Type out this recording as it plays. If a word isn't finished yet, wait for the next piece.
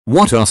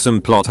What are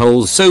some plot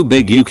holes so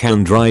big you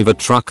can drive a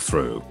truck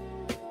through?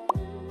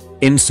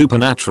 In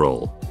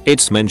Supernatural,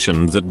 it's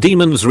mentioned that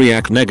demons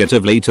react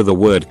negatively to the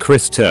word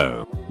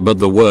Christo, but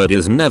the word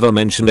is never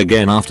mentioned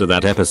again after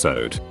that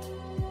episode.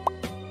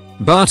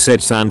 Bart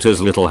said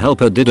Santa's little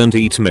helper didn't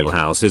eat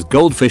Milhouse's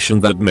goldfish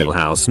and that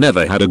Milhouse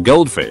never had a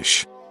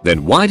goldfish.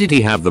 Then why did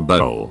he have the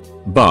bowl,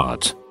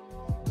 Bart?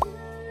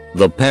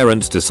 The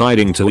parents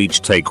deciding to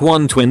each take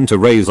one twin to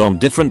raise on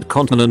different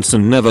continents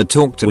and never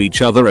talk to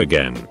each other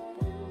again.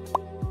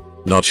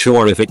 Not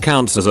sure if it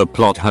counts as a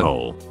plot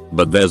hole,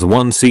 but there's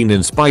one scene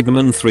in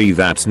Spider-Man 3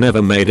 that's never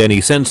made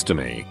any sense to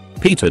me.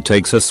 Peter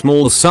takes a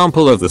small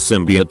sample of the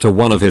symbiote to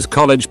one of his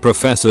college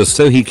professors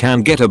so he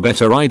can get a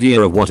better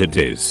idea of what it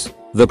is.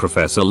 The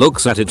professor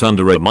looks at it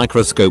under a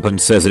microscope and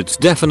says it's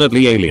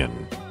definitely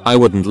alien. I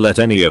wouldn't let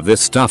any of this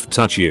stuff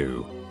touch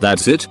you.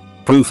 That's it?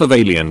 Proof of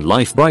alien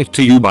life brought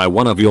to you by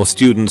one of your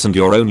students and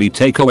your only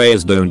takeaway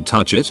is don't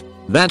touch it?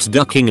 That's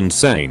ducking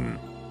insane.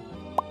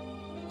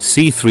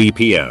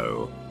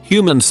 C-3PO.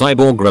 Human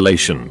cyborg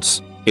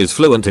relations. Is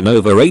fluent in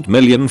over 8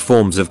 million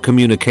forms of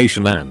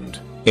communication and,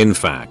 in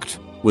fact,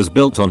 was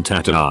built on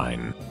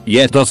Tatooine,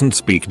 yet doesn't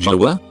speak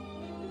Jawa?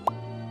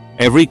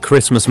 Every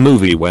Christmas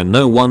movie where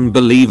no one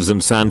believes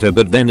in Santa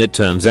but then it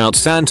turns out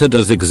Santa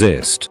does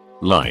exist.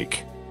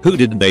 Like, who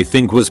did they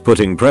think was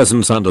putting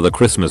presents under the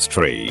Christmas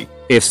tree?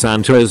 If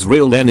Santa is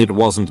real then it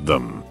wasn't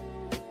them.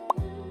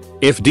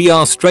 If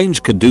Dr.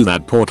 Strange could do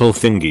that portal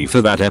thingy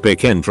for that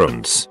epic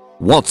entrance,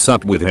 what's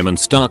up with him and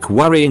Stark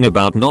worrying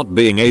about not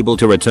being able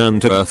to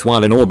return to Earth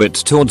while in orbit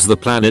towards the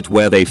planet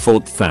where they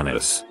fought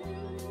Thanos?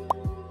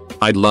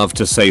 I'd love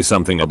to say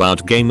something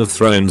about Game of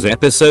Thrones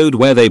episode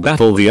where they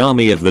battle the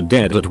army of the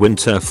dead at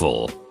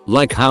Winterfell,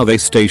 like how they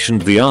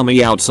stationed the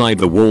army outside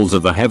the walls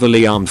of the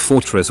heavily armed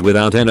fortress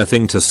without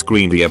anything to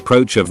screen the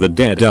approach of the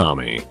dead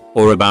army,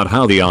 or about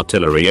how the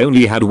artillery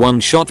only had one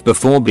shot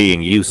before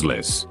being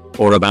useless.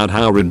 Or about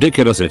how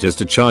ridiculous it is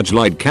to charge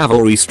light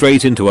cavalry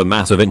straight into a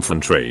mass of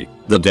infantry,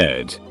 the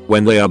dead,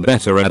 when they are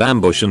better at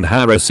ambush and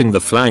harassing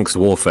the flanks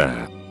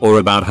warfare. Or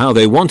about how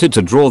they wanted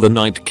to draw the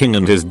Night King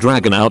and his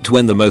dragon out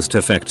when the most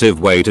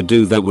effective way to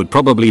do that would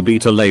probably be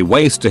to lay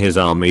waste to his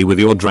army with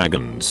your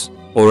dragons.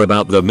 Or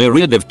about the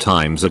myriad of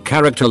times a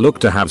character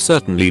looked to have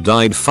certainly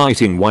died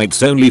fighting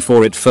whites only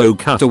for it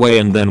faux cut away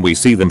and then we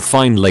see them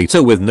fine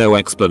later with no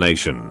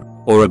explanation.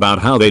 Or about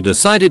how they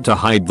decided to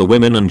hide the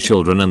women and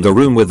children and the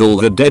room with all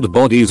the dead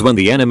bodies when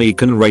the enemy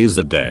can raise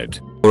the dead.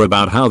 Or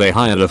about how they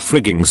hired a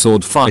frigging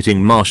sword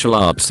fighting martial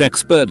arts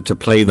expert to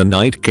play the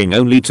Night King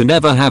only to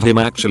never have him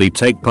actually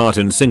take part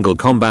in single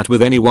combat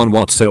with anyone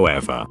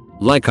whatsoever.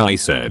 Like I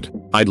said,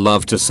 I'd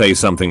love to say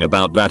something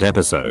about that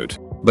episode,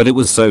 but it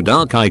was so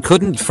dark I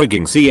couldn't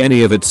frigging see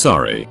any of it,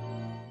 sorry.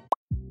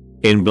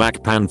 In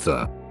Black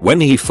Panther, when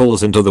he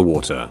falls into the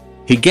water,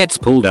 he gets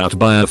pulled out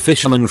by a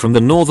fisherman from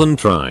the northern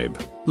tribe.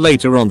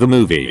 Later on the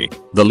movie,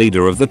 the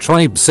leader of the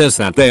tribe says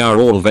that they are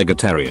all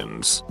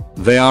vegetarians.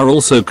 They are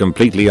also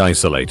completely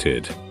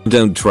isolated,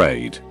 don't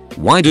trade.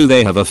 Why do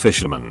they have a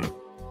fisherman?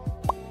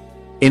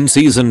 In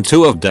season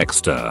 2 of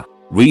Dexter,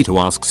 Rita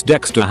asks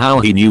Dexter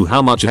how he knew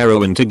how much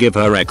heroin to give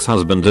her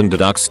ex-husband and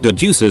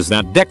deduces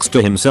that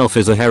Dexter himself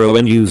is a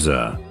heroin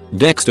user.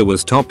 Dexter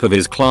was top of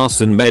his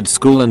class in med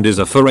school and is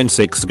a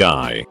forensics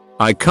guy.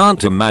 I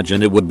can't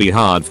imagine it would be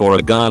hard for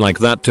a guy like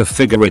that to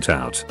figure it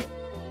out.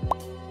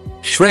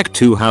 Shrek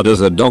 2. How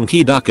does a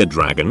donkey duck a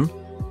dragon?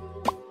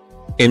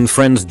 In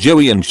Friends,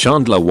 Joey and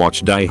Chandler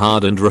watch Die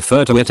Hard and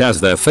refer to it as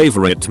their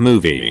favorite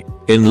movie.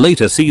 In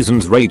later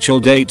seasons Rachel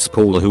dates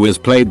Paul, who is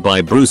played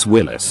by Bruce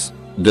Willis.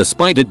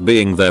 Despite it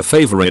being their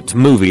favorite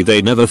movie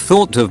they never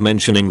thought of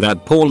mentioning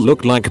that Paul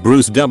looked like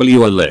Bruce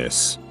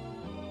Willis.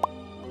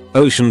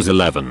 Ocean's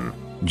 11.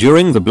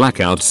 During the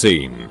blackout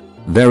scene,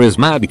 there is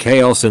mad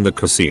chaos in the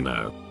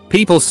casino.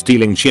 People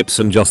stealing chips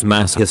and just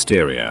mass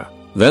hysteria.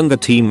 Then the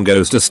team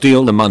goes to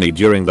steal the money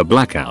during the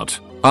blackout.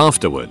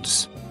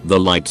 Afterwards, the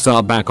lights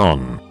are back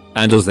on,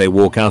 and as they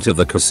walk out of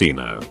the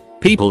casino,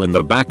 people in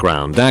the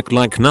background act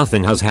like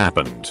nothing has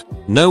happened.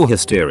 No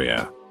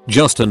hysteria.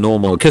 Just a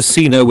normal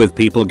casino with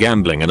people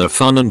gambling in a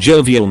fun and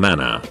jovial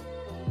manner.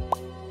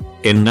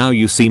 In Now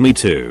You See Me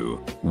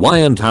Too, why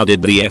and how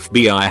did the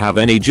FBI have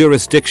any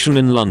jurisdiction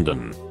in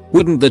London?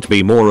 Wouldn't that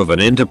be more of an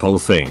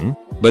Interpol thing?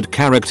 But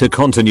character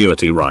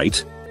continuity,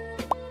 right?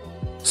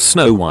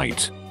 Snow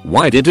White.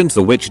 Why didn't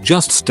the witch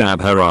just stab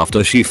her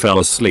after she fell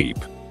asleep?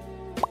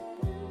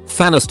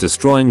 Thanos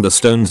destroying the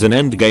stones in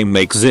Endgame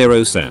makes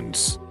zero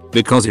sense,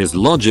 because his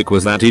logic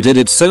was that he did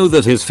it so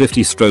that his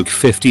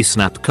 50/50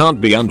 snap can't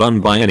be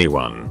undone by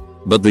anyone.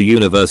 But the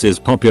universe's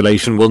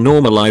population will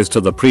normalize to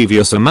the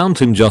previous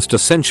amount in just a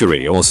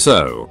century or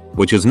so,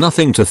 which is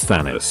nothing to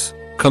Thanos,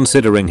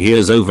 considering he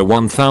is over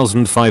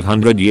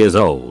 1,500 years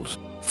old.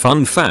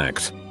 Fun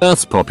fact,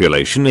 Earth's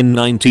population in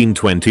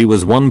 1920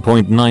 was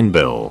 1.9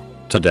 billion.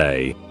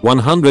 Today,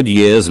 100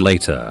 years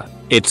later,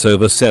 it's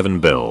over 7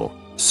 billion.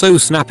 So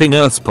snapping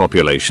Earth's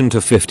population to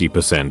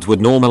 50% would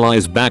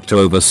normalize back to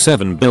over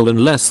 7 billion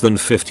in less than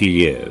 50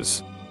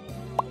 years.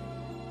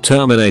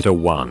 Terminator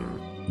 1.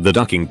 The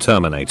ducking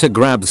Terminator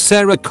grabbed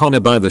Sarah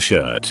Connor by the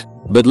shirt.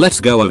 But let's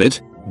go of it.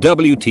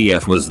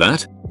 WTF was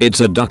that?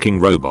 It's a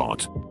ducking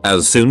robot.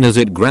 As soon as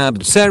it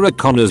grabbed Sarah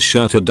Connor's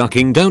shirt, a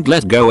ducking don't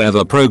let go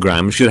ever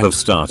program should have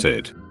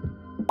started.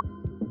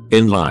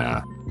 In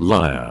Liar,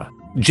 Liar,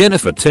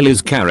 Jennifer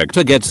Tilly's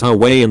character gets her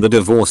way in the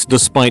divorce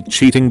despite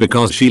cheating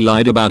because she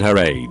lied about her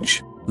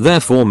age,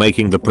 therefore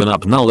making the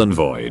prenup null and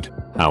void.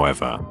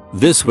 However,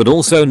 this would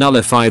also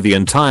nullify the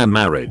entire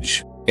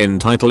marriage,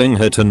 entitling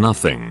her to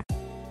nothing.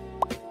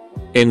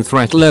 In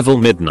Threat Level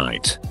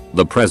Midnight,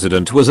 the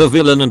president was a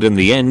villain and in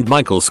the end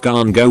Michael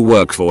Scarn go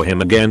work for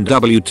him again.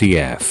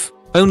 WTF.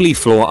 Only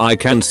flaw I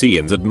can see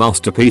in that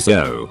masterpiece.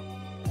 Oh.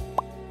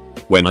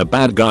 When a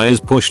bad guy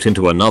is pushed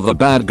into another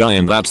bad guy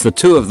and that's the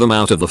two of them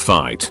out of the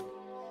fight.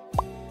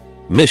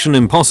 Mission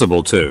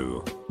Impossible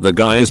 2. The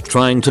guy is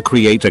trying to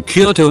create a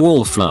cure to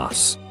all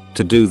flus.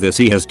 To do this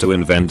he has to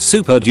invent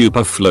super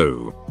duper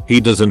flu.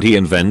 He doesn't, he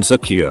invents a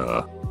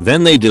cure.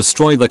 Then they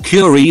destroy the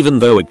cure even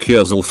though it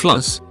cures all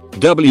flus.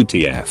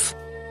 WTF.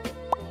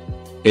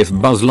 If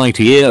Buzz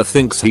Lightyear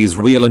thinks he's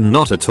real and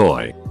not a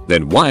toy,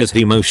 then why is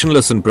he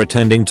motionless and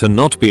pretending to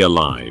not be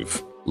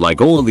alive,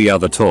 like all the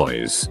other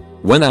toys?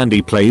 When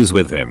Andy plays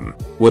with him,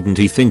 wouldn't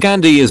he think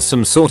Andy is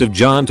some sort of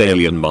giant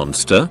alien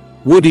monster?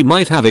 Woody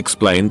might have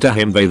explained to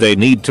him they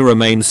need to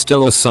remain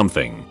still or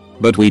something,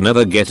 but we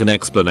never get an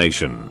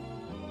explanation.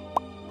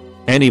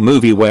 Any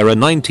movie where a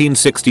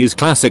 1960s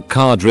classic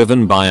car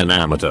driven by an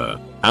amateur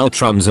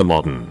outruns a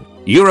modern,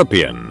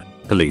 European,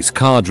 police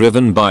car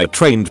driven by a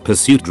trained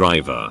pursuit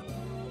driver.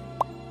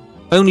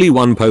 Only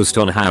one post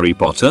on Harry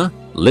Potter.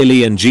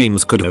 Lily and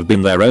James could have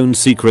been their own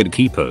secret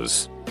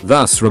keepers,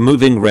 thus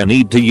removing Ren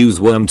need to use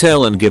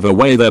Wormtail and give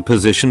away their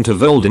position to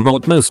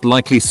Voldemort, most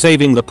likely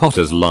saving the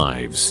Potters'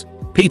 lives.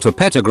 Peter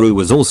Pettigrew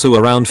was also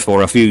around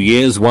for a few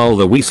years while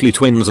the Weasley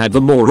twins had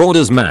the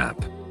Marauders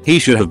map. He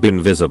should have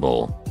been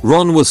visible.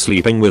 Ron was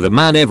sleeping with a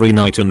man every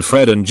night and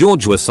Fred and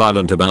George were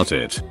silent about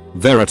it.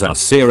 Veritas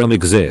Serum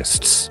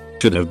exists.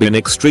 Should have been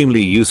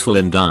extremely useful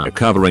in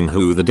uncovering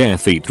who the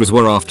Death Eaters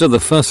were after the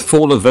first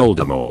fall of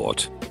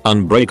Voldemort.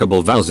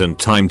 Unbreakable vows and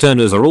time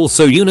turners are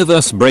also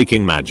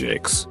universe-breaking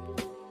magics.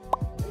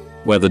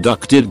 Where the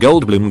duck did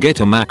Goldblum get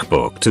a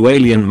MacBook to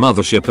Alien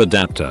Mothership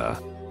adapter?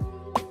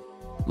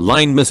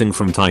 Line missing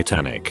from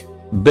Titanic.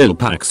 Bill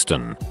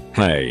Paxton.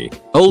 Hey,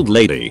 old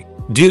lady,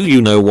 do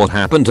you know what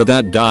happened to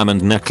that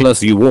diamond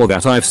necklace you wore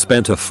that I've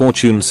spent a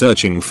fortune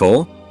searching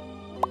for?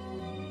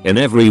 In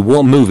every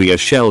war movie a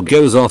shell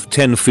goes off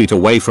 10 feet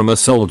away from a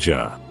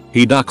soldier.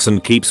 He ducks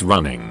and keeps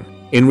running.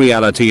 In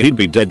reality he'd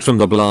be dead from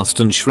the blast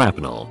and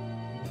shrapnel.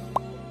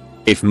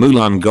 If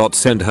Mulan got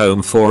sent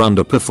home for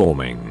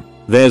underperforming,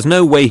 there's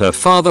no way her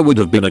father would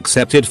have been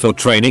accepted for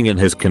training in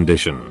his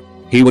condition.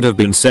 He would have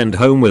been sent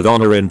home with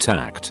honor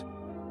intact.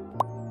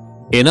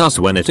 In Us,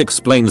 when it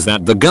explains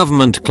that the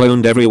government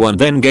cloned everyone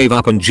then gave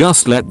up and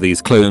just let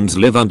these clones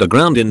live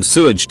underground in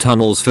sewage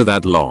tunnels for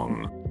that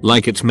long.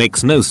 Like, it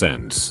makes no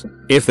sense.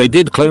 If they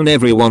did clone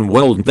everyone,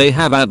 wouldn't they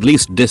have at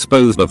least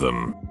disposed of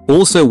them?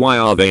 Also, why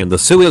are they in the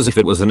sewers if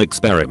it was an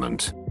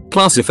experiment?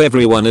 Plus, if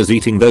everyone is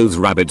eating those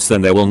rabbits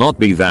then there will not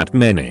be that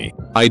many.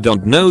 I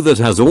don't know, that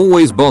has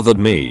always bothered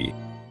me.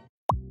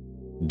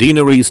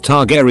 Daenerys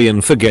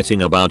Targaryen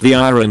forgetting about the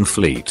Iron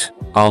Fleet.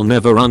 I'll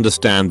never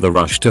understand the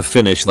rush to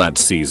finish that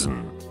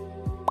season.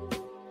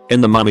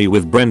 In The Mummy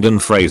with Brendan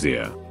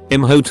Fraser,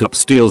 Imhotep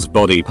steals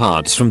body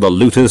parts from the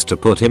looters to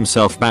put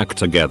himself back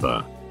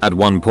together. At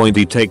one point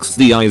he takes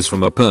the eyes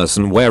from a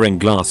person wearing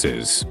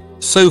glasses.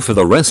 So for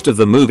the rest of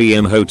the movie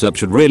Imhotep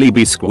should really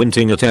be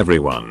squinting at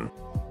everyone.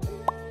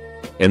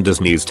 In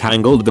Disney's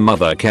Tangled, the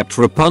mother kept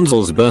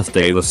Rapunzel's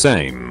birthday the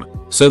same,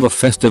 so the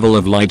Festival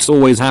of Lights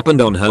always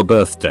happened on her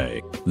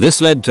birthday. This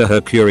led to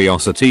her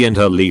curiosity and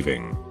her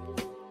leaving.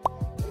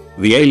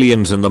 The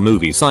aliens in the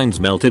movie signs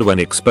melted when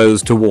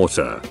exposed to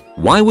water.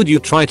 Why would you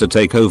try to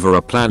take over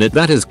a planet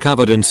that is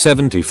covered in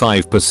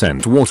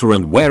 75% water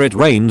and where it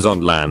rains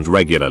on land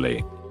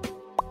regularly?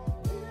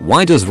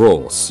 Why does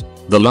Ross,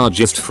 the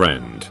largest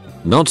friend,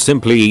 not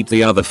simply eat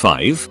the other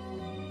 5?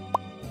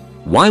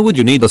 Why would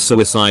you need a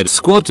suicide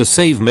squad to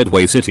save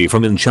Midway City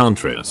from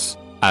Enchantress?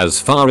 As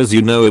far as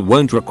you know, it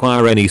won't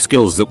require any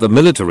skills that the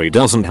military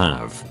doesn't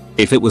have.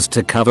 If it was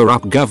to cover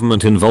up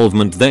government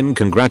involvement, then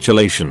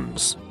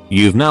congratulations.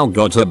 You've now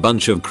got a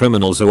bunch of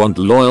criminals who aren't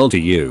loyal to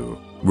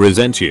you,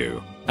 resent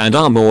you, and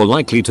are more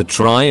likely to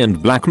try and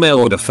blackmail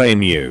or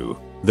defame you.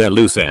 They're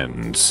loose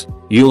ends.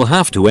 You'll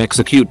have to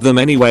execute them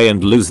anyway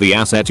and lose the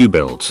asset you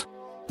built.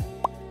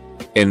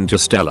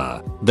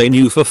 Interstellar. They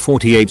knew for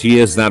 48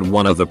 years that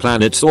one of the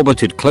planets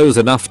orbited close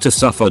enough to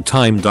suffer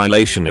time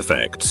dilation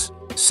effects.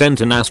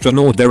 Sent an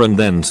astronaut there and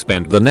then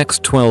spent the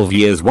next 12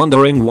 years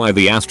wondering why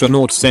the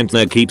astronaut sent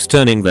there keeps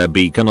turning their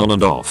beacon on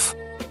and off.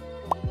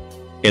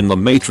 In The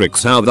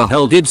Matrix, how the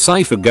hell did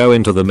Cypher go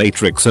into the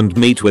Matrix and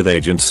meet with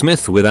Agent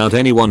Smith without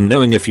anyone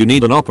knowing if you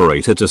need an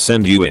operator to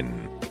send you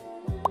in?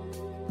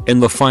 In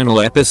the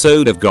final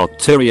episode of GOT,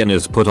 Tyrion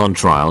is put on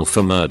trial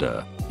for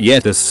murder.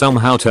 Yet this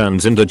somehow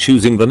turns into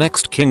choosing the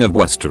next king of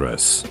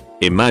Westeros.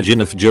 Imagine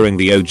if during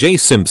the O.J.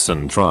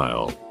 Simpson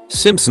trial,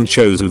 Simpson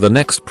chose who the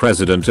next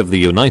president of the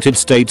United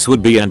States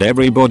would be and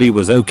everybody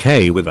was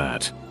okay with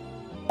that.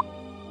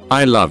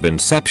 I love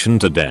Inception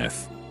to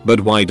death,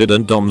 but why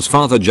didn't Dom's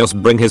father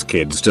just bring his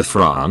kids to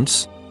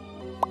France?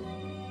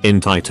 In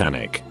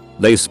Titanic,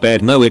 they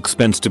spared no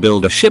expense to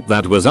build a ship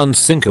that was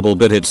unsinkable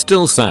but it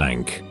still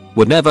sank.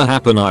 Would never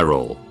happen, I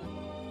roll.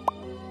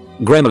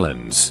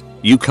 Gremlins.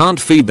 You can't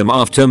feed them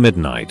after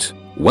midnight.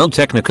 Well,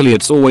 technically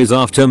it's always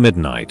after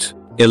midnight.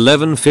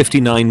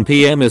 11:59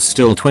 PM is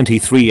still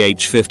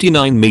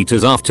 23h59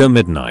 meters after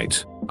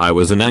midnight. I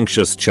was an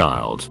anxious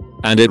child,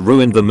 and it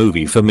ruined the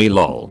movie for me,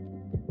 lol.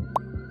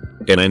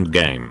 In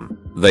Endgame,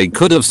 they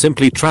could have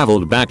simply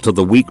traveled back to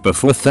the week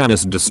before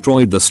Thanos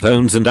destroyed the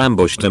stones and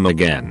ambushed him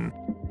again.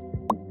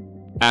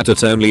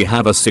 It only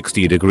have a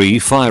 60-degree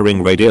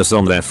firing radius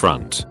on their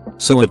front.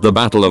 So at the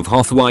Battle of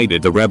Hoth, why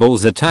did the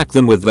rebels attack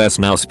them with their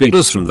snow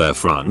speeders from their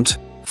front?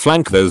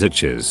 Flank those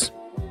itches.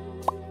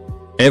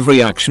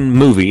 Every action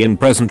movie in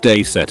present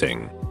day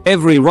setting,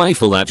 every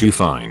rifle that you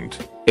find,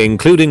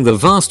 including the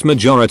vast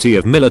majority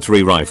of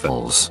military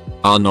rifles,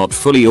 are not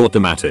fully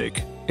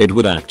automatic. It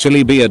would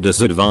actually be a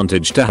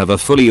disadvantage to have a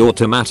fully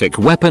automatic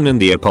weapon in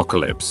the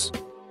apocalypse.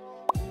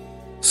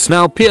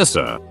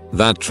 Snowpiercer.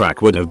 That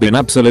track would have been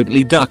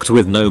absolutely ducked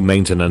with no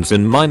maintenance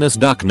in minus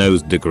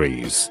duck-nosed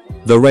degrees.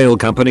 The rail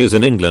companies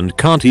in England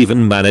can't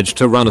even manage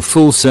to run a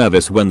full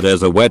service when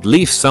there's a wet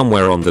leaf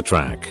somewhere on the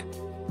track.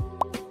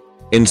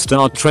 In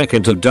Star Trek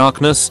Into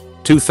Darkness,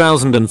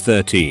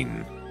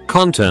 2013,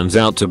 Khan turns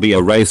out to be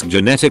a race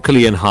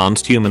genetically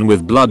enhanced human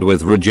with blood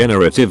with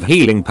regenerative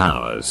healing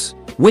powers,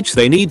 which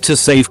they need to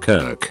save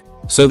Kirk.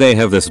 So they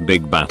have this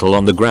big battle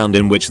on the ground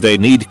in which they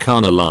need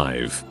Khan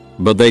alive.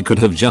 But they could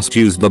have just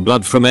used the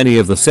blood from any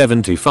of the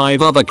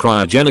 75 other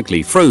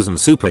cryogenically frozen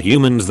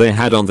superhumans they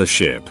had on the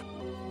ship.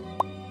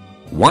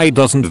 Why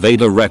doesn't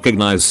Vader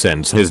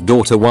sense his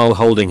daughter while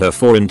holding her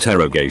for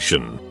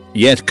interrogation,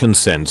 yet can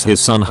sense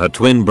his son, her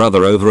twin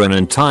brother, over an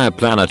entire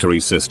planetary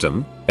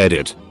system?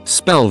 Edit.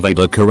 Spell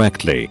Vader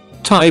correctly.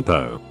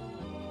 Typo.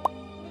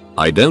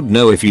 I don't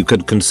know if you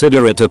could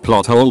consider it a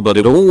plot hole, but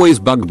it always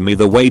bugged me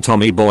the way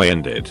Tommy Boy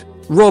ended.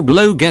 Rob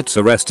Lowe gets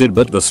arrested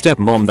but the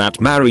stepmom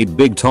that married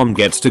Big Tom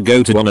gets to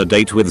go on a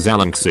date with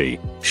Zalunxi.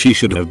 She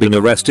should have been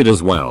arrested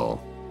as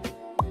well.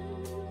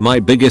 My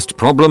biggest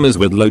problem is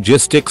with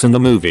logistics in the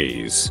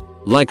movies.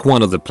 Like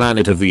one of the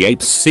Planet of the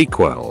Apes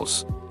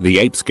sequels, the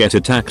apes get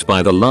attacked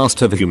by the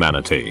last of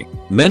humanity,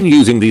 men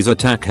using these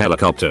attack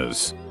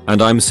helicopters,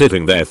 and I'm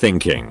sitting there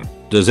thinking,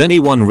 does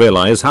anyone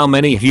realize how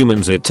many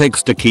humans it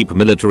takes to keep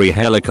military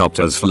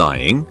helicopters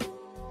flying?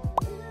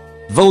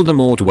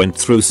 Voldemort went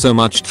through so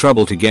much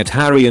trouble to get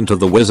Harry into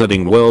the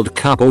Wizarding World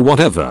Cup or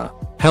whatever,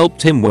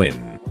 helped him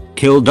win,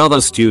 killed other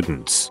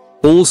students.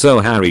 Also,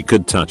 Harry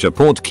could touch a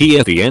portkey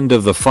at the end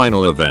of the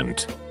final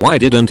event. Why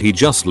didn't he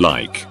just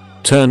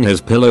turn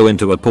his pillow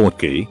into a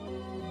portkey?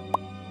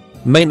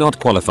 May not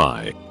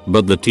qualify,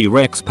 but the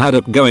T-Rex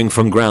paddock going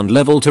from ground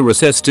level to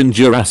recessed in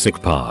Jurassic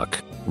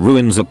Park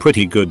ruins a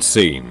pretty good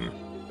scene.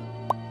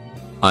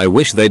 I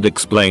wish they'd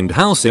explained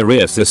how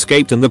Sirius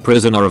escaped in the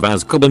Prisoner of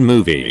Azkaban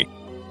movie.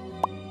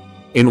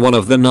 In one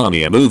of the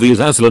Narnia movies,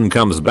 Aslan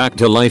comes back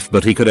to life,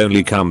 but he could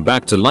only come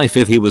back to life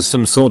if he was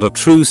some sort of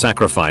true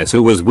sacrifice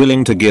who was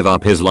willing to give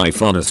up his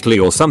life honestly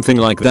or something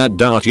like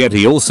that. Yet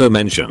he also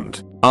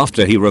mentioned,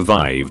 after he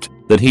revived,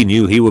 that he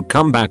knew he would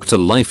come back to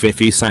life if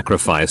he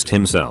sacrificed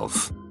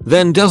himself.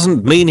 Then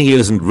doesn't mean he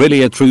isn't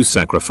really a true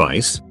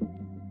sacrifice.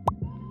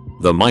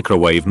 The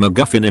microwave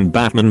MacGuffin in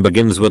Batman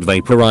Begins would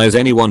vaporize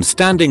anyone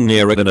standing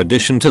near it in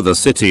addition to the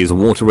city's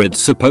water it's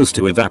supposed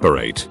to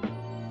evaporate.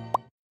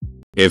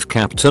 If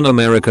Captain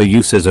America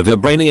uses a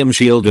vibranium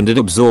shield and it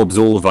absorbs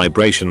all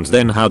vibrations,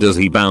 then how does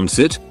he bounce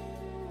it?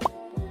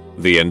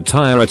 The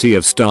entirety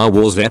of Star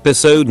Wars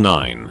Episode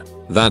 9.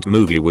 That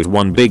movie was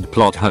one big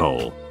plot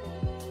hole.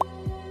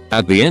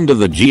 At the end of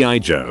the G.I.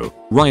 Joe,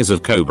 Rise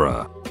of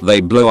Cobra,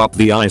 they blow up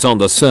the ice on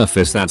the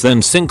surface that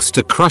then sinks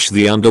to crush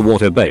the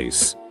underwater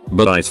base.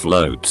 But ice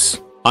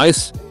floats.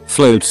 Ice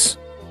floats.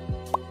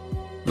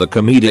 The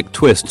comedic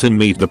twist in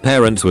Meet the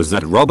Parents was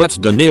that Robert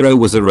De Niro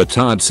was a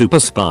retired super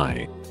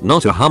spy,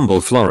 not a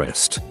humble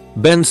florist.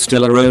 Ben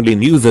Stiller only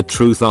knew the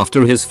truth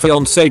after his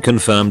fiancée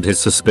confirmed his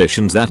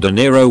suspicions that De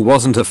Niro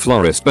wasn't a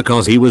florist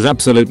because he was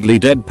absolutely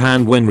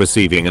deadpan when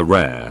receiving a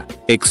rare,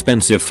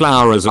 expensive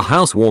flower as a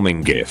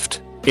housewarming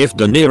gift. If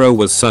De Niro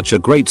was such a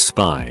great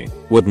spy,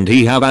 wouldn't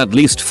he have at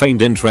least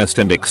feigned interest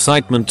and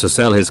excitement to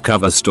sell his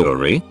cover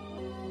story?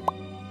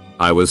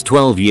 I was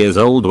 12 years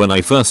old when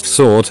I first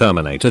saw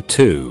Terminator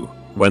 2.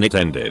 When it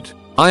ended,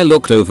 I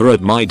looked over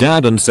at my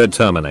dad and said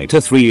Terminator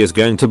 3 is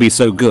going to be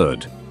so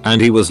good. And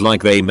he was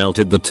like, they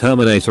melted the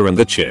Terminator and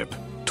the chip.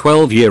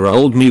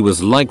 12-year-old me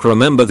was like,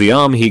 remember the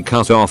arm he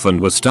cut off and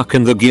was stuck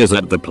in the gears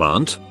at the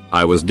plant?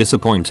 I was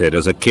disappointed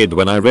as a kid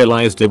when I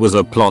realized it was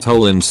a plot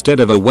hole instead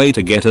of a way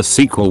to get a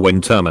sequel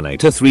when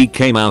Terminator 3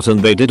 came out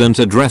and they didn't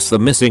address the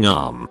missing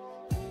arm.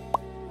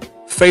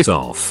 Face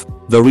Off.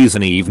 The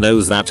reason Eve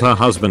knows that her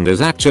husband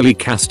is actually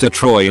Castor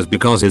Troy is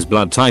because his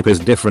blood type is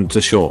different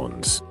to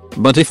Sean's.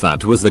 But if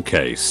that was the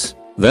case,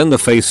 then the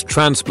face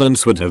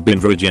transplants would have been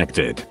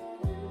rejected.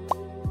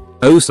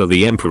 Oh, so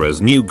the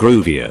Emperor's new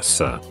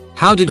Groovius.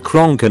 How did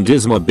Kronk and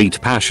Isma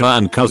beat Pasha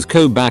and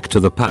Kuzco back to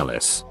the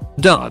palace?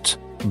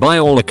 By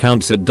all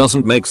accounts it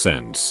doesn't make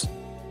sense.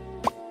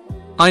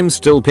 I'm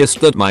still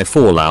pissed that my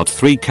Fallout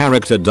 3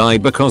 character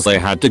died because I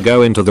had to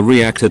go into the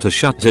reactor to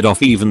shut it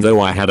off, even though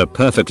I had a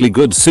perfectly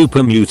good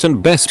super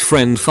mutant best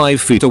friend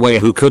 5 feet away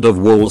who could have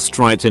wall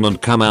striked him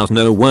and come out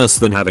no worse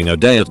than having a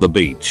day at the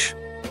beach.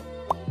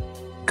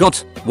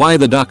 Got why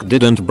the duck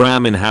didn't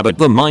Bram inhabit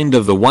the mind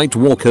of the White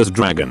Walker's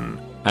dragon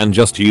and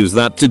just use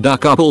that to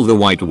duck up all the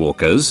White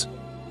Walkers?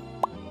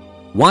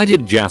 Why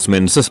did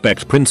Jasmine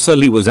suspect Prince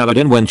Ali was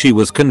Aladdin when she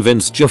was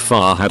convinced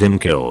Jafar had him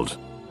killed?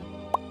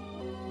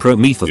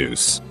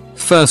 Prometheus.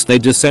 First they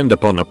descend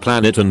upon a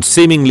planet and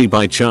seemingly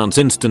by chance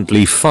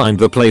instantly find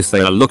the place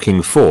they are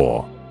looking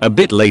for. A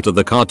bit later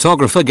the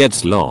cartographer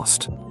gets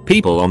lost.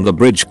 People on the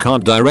bridge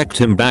can't direct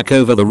him back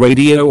over the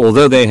radio,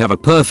 although they have a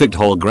perfect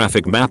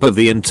holographic map of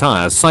the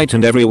entire site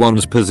and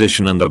everyone's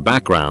position and the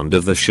background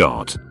of the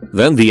shot.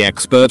 Then the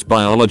expert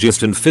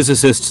biologist and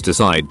physicists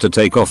decide to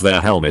take off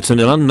their helmets in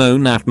an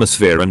unknown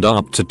atmosphere and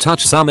opt to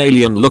touch some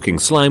alien looking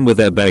slime with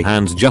their bare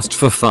hands just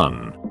for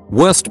fun.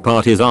 Worst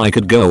part is I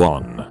could go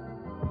on.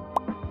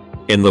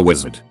 In The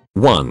Wizard.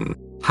 1.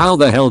 How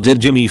the hell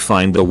did Jimmy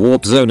find the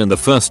warp zone in the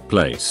first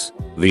place?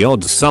 The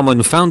odds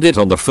someone found it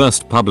on the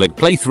first public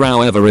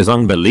playthrough ever is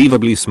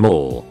unbelievably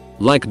small.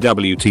 Like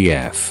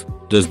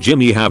WTF. Does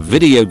Jimmy have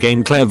video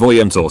game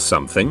clairvoyance or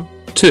something?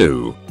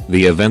 2.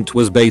 The event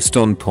was based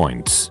on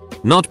points,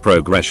 not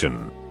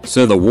progression.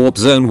 So the warp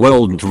zone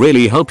won't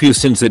really help you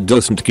since it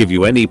doesn't give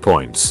you any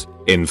points.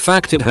 In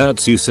fact it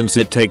hurts you since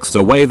it takes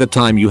away the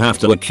time you have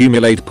to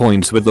accumulate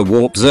points with the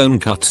warp zone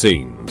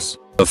cutscenes.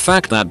 The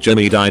fact that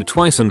Jimmy died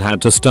twice and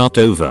had to start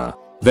over,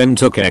 then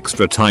took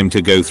extra time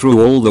to go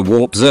through all the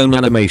warp zone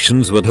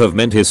animations would have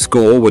meant his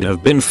score would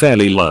have been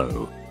fairly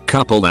low.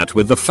 Couple that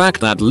with the fact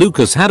that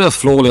Lucas had a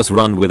flawless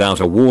run without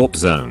a warp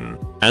zone,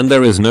 and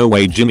there is no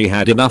way Jimmy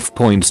had enough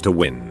points to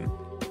win.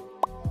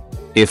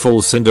 If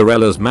all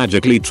Cinderella's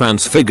magically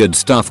transfigured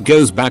stuff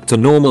goes back to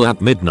normal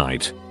at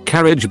midnight,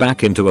 carriage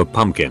back into a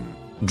pumpkin,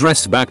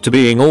 dress back to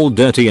being all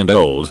dirty and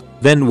old,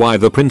 then why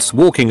the prince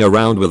walking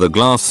around with a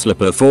glass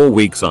slipper 4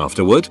 weeks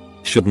afterward?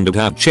 Shouldn't it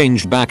have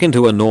changed back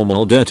into a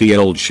normal dirty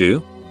old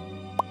shoe?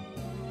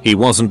 He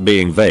wasn't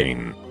being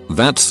vain.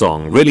 That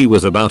song really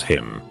was about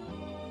him.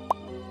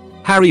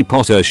 Harry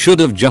Potter should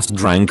have just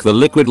drank the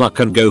liquid luck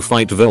and go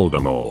fight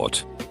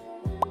Voldemort.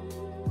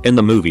 In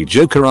the movie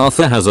Joker,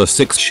 Arthur has a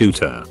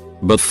 6-shooter,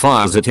 but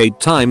fires it 8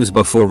 times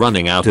before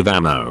running out of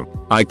ammo.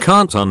 I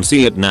can't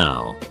unsee it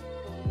now.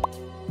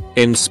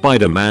 In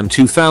Spider-Man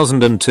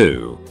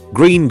 2002,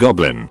 Green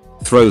Goblin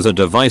throws a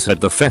device at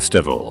the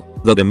festival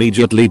that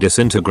immediately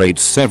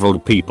disintegrates several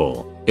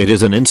people. It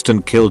is an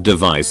instant kill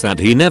device that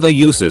he never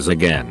uses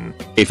again.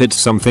 If it's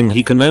something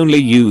he can only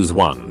use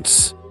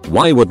once,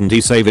 why wouldn't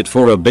he save it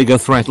for a bigger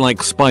threat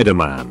like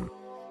Spider-Man?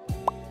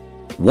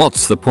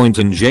 What's the point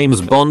in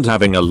James Bond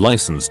having a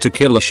license to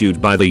kill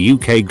issued by the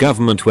UK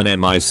government when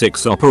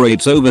MI6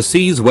 operates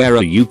overseas where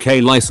a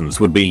UK license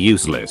would be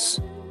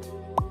useless?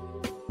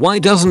 Why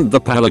doesn't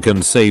the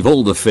pelican save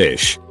all the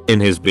fish in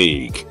his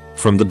beak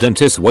from the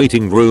dentist's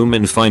waiting room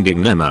in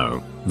Finding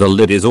Nemo? The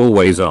lid is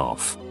always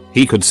off.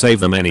 He could save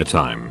them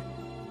anytime.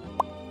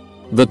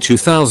 The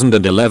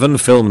 2011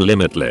 film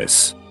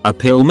Limitless. A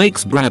pill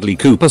makes Bradley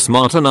Cooper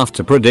smart enough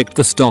to predict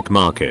the stock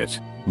market,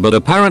 but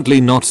apparently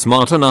not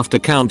smart enough to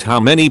count how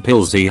many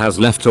pills he has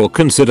left or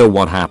consider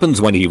what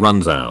happens when he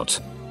runs out.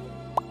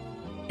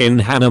 In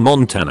Hannah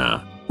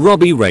Montana,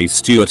 Robbie Ray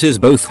Stewart is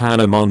both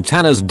Hannah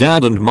Montana's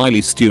dad and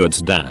Miley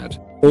Stewart's dad.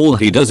 All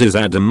he does is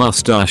add a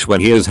mustache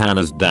when he is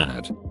Hannah's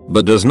dad,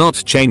 but does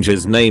not change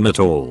his name at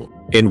all.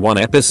 In one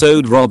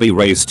episode, Robbie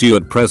Ray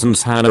Stewart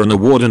presents Hannah an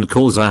award and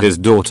calls her his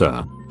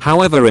daughter.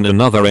 However, in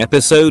another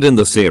episode in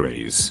the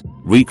series,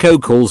 Rico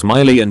calls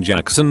Miley and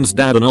Jackson's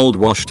dad an old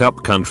washed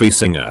up country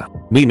singer,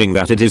 meaning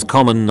that it is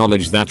common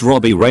knowledge that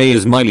Robbie Ray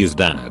is Miley's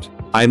dad.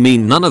 I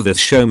mean, none of this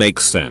show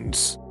makes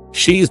sense.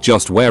 She's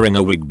just wearing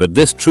a wig, but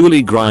this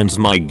truly grinds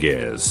my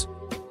gears.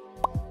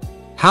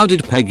 How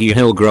did Peggy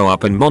Hill grow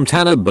up in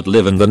Montana but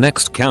live in the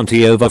next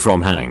county over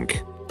from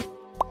Hank?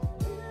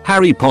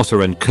 Harry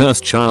Potter and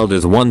Cursed Child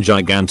is one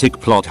gigantic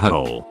plot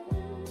hole.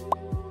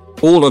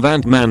 All of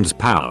Ant-Man's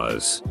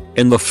powers.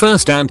 In the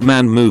first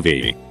Ant-Man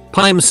movie,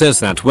 Pym says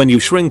that when you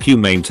shrink you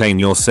maintain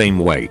your same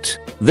weight.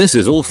 This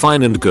is all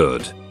fine and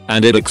good,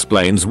 and it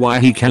explains why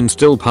he can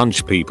still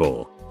punch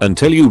people,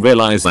 until you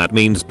realize that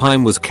means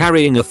Pym was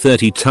carrying a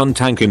 30-ton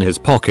tank in his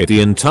pocket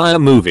the entire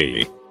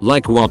movie.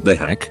 Like, what the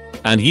heck?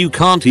 And you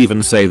can't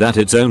even say that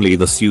it's only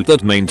the suit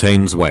that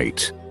maintains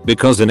weight,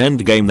 because in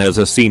Endgame there's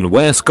a scene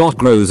where Scott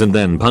grows and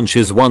then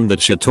punches one that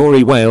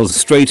Shatori wails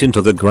straight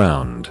into the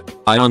ground.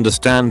 I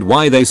understand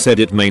why they said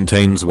it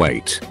maintains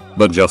weight,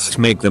 but just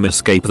make them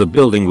escape the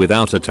building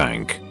without a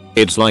tank.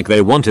 It's like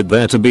they wanted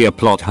there to be a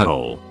plot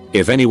hole.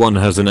 If anyone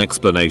has an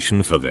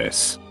explanation for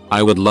this,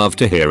 I would love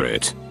to hear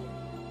it.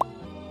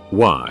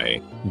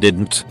 Why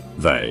didn't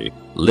they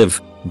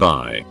live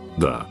by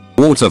the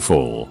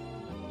waterfall?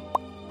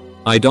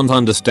 I don't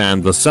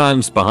understand the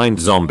science behind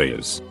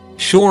zombies.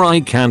 Sure, I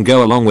can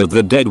go along with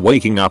the dead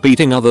waking up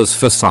eating others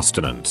for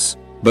sustenance.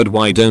 But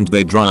why don't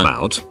they dry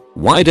out?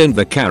 Why don't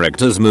the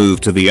characters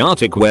move to the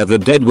Arctic where the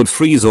dead would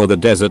freeze, or the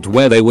desert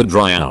where they would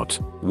dry out?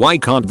 Why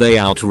can't they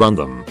outrun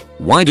them?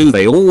 Why do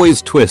they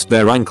always twist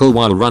their ankle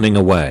while running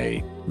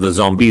away? The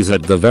zombies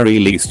at the very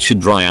least should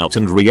dry out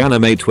and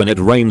reanimate when it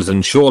rains,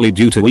 and surely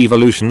due to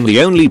evolution the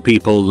only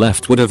people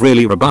left would have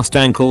really robust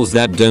ankles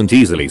that don't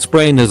easily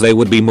sprain, as they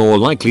would be more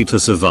likely to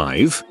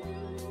survive.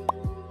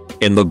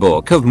 In the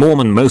Book of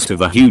Mormon, most of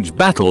the huge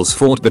battles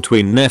fought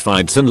between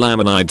Nephites and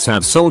Lamanites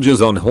have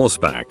soldiers on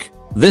horseback.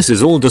 This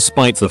is all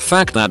despite the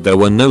fact that there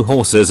were no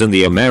horses in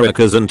the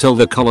Americas until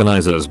the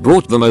colonizers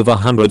brought them over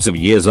hundreds of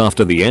years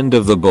after the end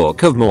of the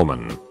Book of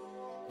Mormon.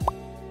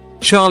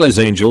 Charlie's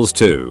Angels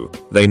too.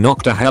 They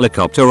knocked a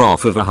helicopter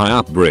off of a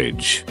high-up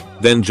bridge,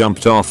 then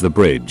jumped off the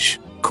bridge,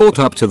 caught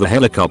up to the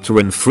helicopter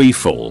in free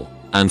fall,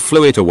 and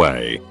flew it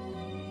away.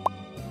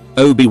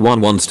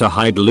 Obi-Wan wants to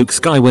hide Luke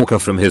Skywalker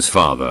from his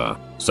father,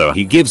 so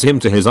he gives him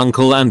to his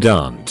uncle and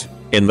aunt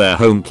in their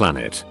home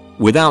planet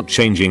without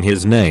changing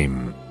his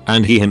name,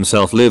 and he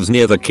himself lives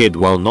near the kid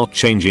while not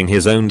changing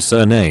his own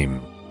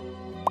surname.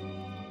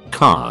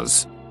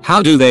 Cars.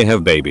 How do they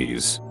have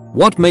babies?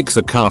 What makes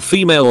a car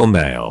female or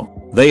male?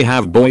 They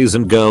have boys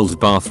and girls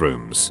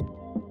bathrooms.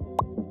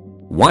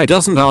 Why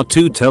doesn't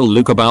R2 tell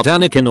Luke about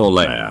Anakin or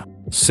Leia?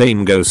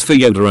 Same goes for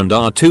Yoda and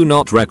R2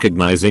 not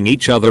recognizing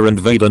each other, and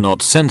Vader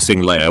not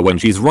sensing Leia when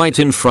she's right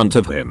in front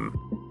of him.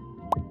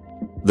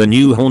 The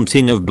new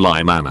haunting of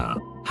Bly Manor.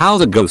 How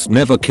the ghost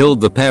never killed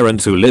the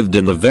parents who lived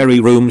in the very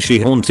room she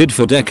haunted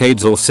for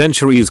decades or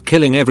centuries,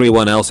 killing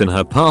everyone else in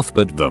her path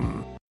but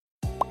them.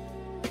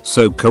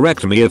 So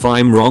correct me if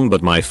I'm wrong,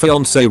 but my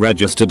fiance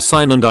registered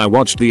sign and I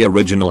watched the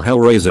original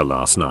Hellraiser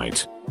last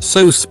night.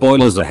 So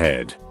spoilers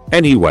ahead.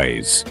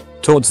 Anyways,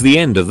 towards the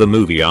end of the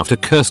movie, after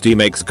Kirsty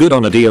makes good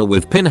on a deal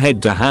with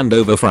Pinhead to hand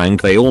over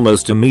Frank, they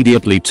almost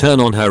immediately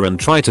turn on her and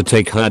try to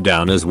take her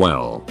down as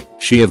well.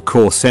 She of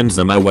course sends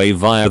them away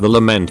via the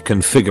lament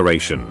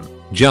configuration.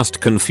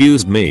 Just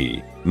confused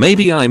me.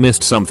 Maybe I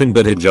missed something,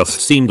 but it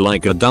just seemed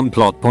like a dumb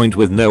plot point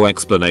with no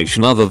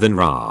explanation other than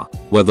Ra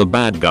were the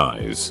bad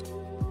guys.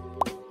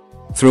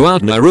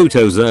 Throughout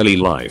Naruto's early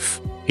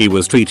life, he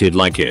was treated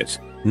like it.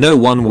 No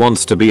one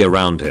wants to be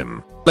around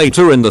him.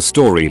 Later in the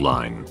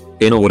storyline,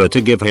 in order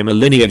to give him a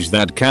lineage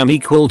that can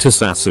equal to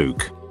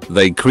Sasuke,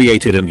 they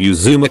created an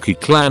Uzumaki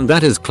clan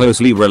that is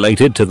closely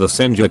related to the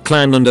Senju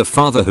clan, and a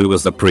father who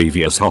was the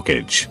previous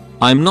Hokage.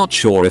 I'm not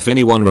sure if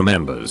anyone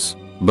remembers,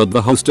 but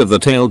the host of the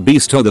tailed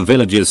beast are the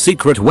village's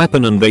secret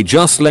weapon, and they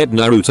just let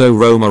Naruto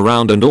roam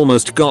around and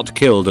almost got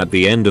killed at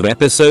the end of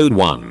episode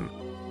 1.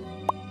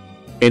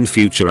 In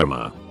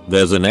Futurama,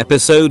 there's an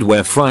episode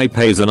where Fry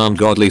pays an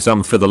ungodly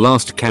sum for the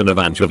last can of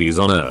anchovies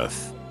on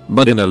Earth.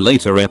 But in a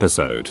later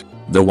episode,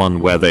 the one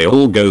where they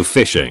all go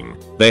fishing,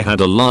 they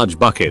had a large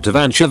bucket of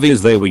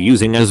anchovies they were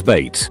using as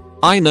bait.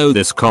 I know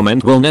this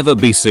comment will never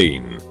be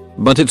seen,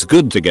 but it's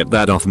good to get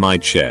that off my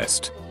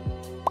chest.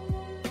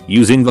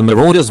 Using the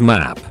Marauders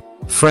map,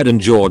 Fred and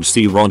George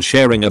see Ron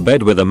sharing a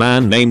bed with a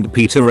man named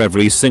Peter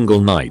every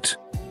single night.